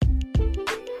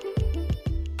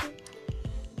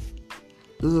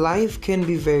Life can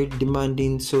be very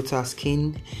demanding, so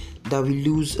tasking that we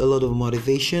lose a lot of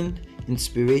motivation,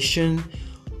 inspiration,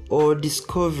 or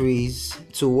discoveries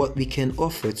to what we can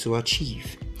offer to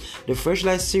achieve. The Fresh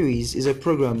Light series is a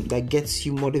program that gets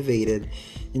you motivated,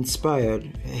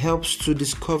 inspired, helps to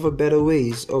discover better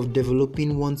ways of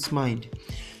developing one's mind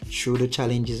through the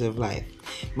challenges of life.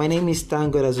 My name is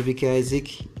Thank God Azubike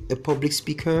Isaac, a public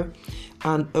speaker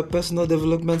and a personal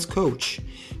development coach,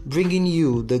 bringing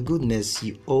you the goodness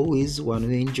you always want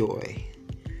to enjoy.